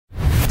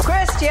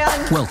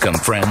Christian. Welcome,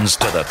 friends,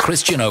 to the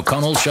Christian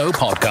O'Connell Show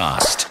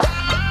podcast.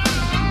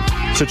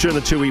 So during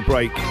the 2-week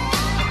break,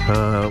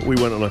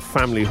 we went on a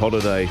family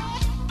holiday.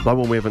 Like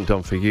one we haven't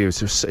done for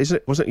years.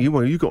 Wasn't it you?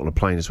 Well, you got on a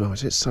plane as well.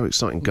 It's so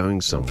exciting going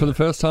somewhere. For the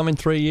first time in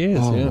 3 years.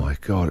 Oh, my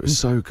God. It was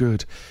so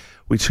good.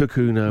 We took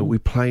Uno. We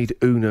played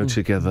Uno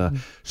together.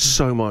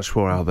 So much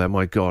more out there.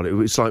 My God. It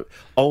was like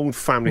old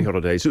family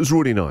holidays. It was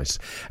really nice.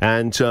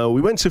 And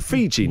we went to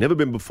Fiji. Never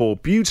been before.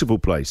 Beautiful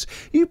place.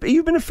 You've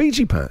been to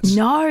Fiji, Pats?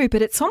 No,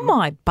 but it's on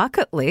my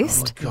bucket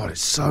list. Oh, my God.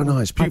 It's so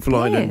nice. Beautiful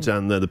island.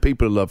 And the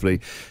people are lovely.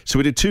 So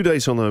we did 2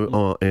 days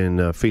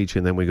in Fiji,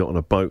 and then we got on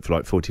a boat for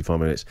like 45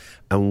 minutes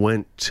and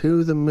went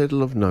to the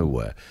middle of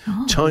nowhere.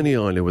 Tiny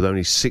island with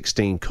only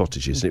 16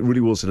 cottages. And it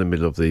really was in the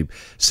middle of the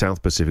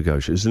South Pacific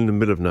Ocean. It was in the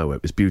middle of nowhere.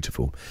 It was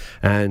beautiful.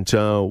 And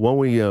while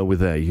we were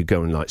there, you could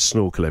go and like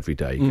snorkel every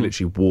day. You could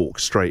literally walk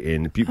straight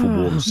in, beautiful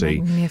warm sea.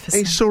 And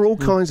you saw all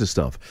kinds of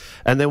stuff.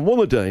 And then one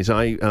of the days,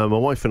 my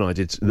wife and I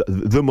did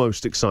the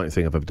most exciting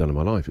thing I've ever done in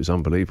my life. It was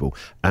unbelievable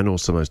and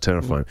also the most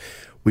terrifying.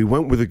 We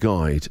went with a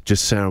guide,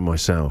 just Sarah and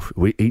myself,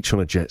 we each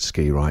on a jet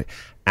ski, right,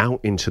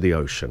 out into the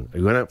ocean.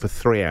 We went out for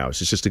 3 hours.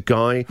 It's just a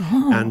guy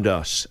and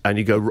us. And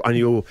you go, and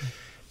you're...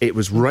 It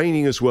was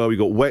raining as well. You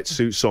got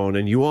wetsuits on,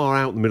 and you are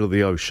out in the middle of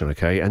the ocean,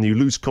 okay? And you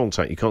lose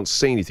contact. You can't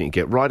see anything. You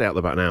get right out in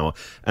about an hour,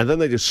 and then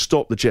they just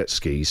stop the jet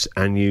skis,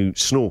 and you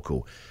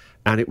snorkel.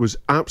 And it was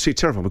absolutely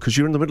terrifying because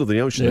you're in the middle of the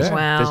ocean. Yeah.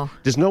 Wow.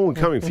 There's no one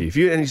coming for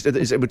you.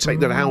 It would take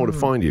that an hour to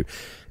find you.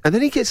 And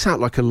then he gets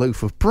out like a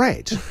loaf of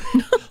bread.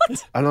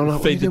 And I'm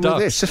like, feed what are you doing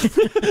with this?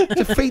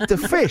 To feed the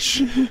fish.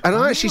 And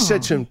I actually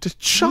said to him, do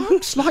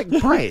sharks like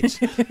bread?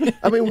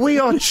 I mean, we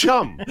are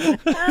chum.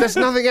 There's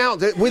nothing out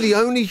there. We're the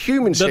only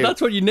humans here.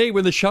 That's what you need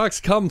when the sharks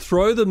come.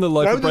 Throw them the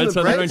loaf of bread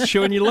so they don't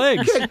chew on your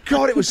legs. Yeah,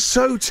 God, it was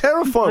so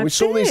terrifying. We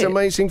saw these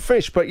amazing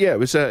fish. But yeah,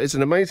 it's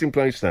an amazing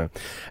place now.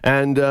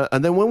 And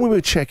then when we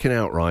were checking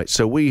out, right,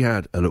 so we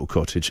had a little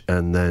cottage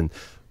and then...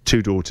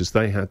 2 daughters,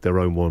 they had their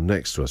own one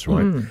next to us,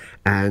 right?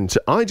 And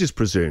I just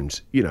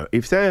presumed,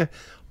 if they're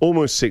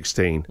almost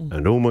 16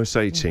 and almost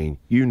 18,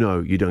 you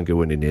don't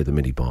go anywhere near the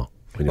minibar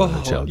when you're in a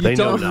hotel. You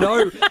don't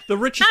know. The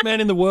richest man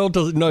in the world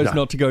knows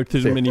not to go to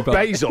the minibar.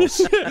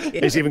 Bezos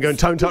is even going,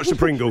 don't touch the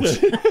Pringles.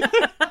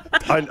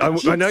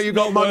 I know you've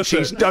got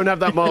munchies. Don't have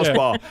that Mars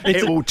bar.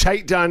 It will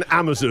take down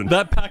Amazon.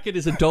 That packet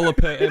is $1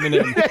 per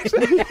M&M.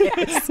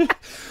 Yes.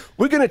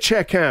 We're going to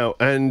check out,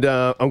 and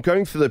I'm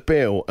going for the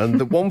bill, and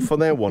the one for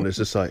their one is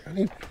just like, how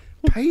many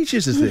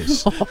pages is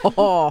this?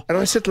 And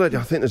I said to the lady,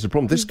 I think there's a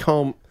problem. This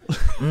can't...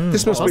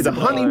 this must be the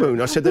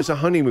honeymoon. I said, there's a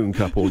honeymoon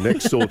couple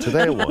next door to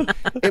their one.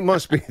 It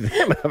must be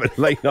them having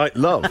late night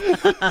love.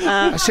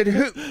 I said,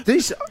 who?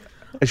 These...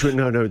 And she went,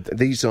 no,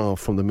 these are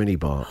from the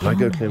minibar. And I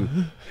go to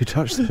him, you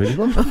touched the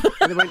minibar?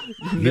 And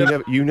they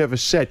went, you never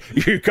said.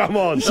 You come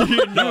on,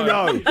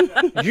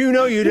 you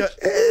know,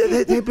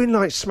 they've been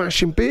like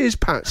smashing beers,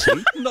 Patsy.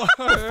 No.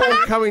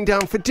 Before coming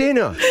down for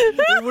dinner.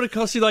 It would have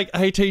cost you like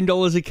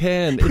 $18 a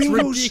can.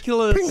 Pringles, it's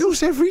ridiculous.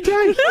 Pringles every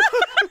day.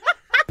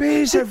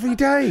 Beers every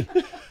day.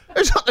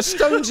 It's like the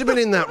Stones have been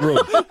in that room.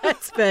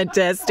 That's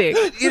fantastic.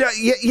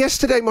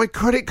 Yesterday my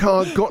credit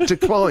card got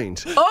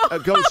declined.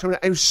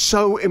 It was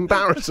so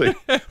embarrassing.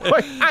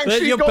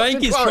 Your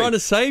bank is trying to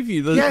save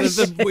you.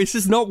 This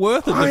is not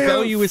worth it. The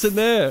value isn't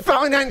there.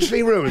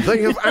 Financially ruined.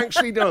 They have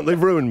actually done it.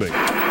 They've ruined me.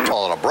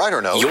 On a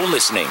brighter note, you're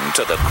listening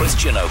to the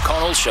Christian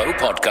O'Connell Show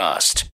podcast.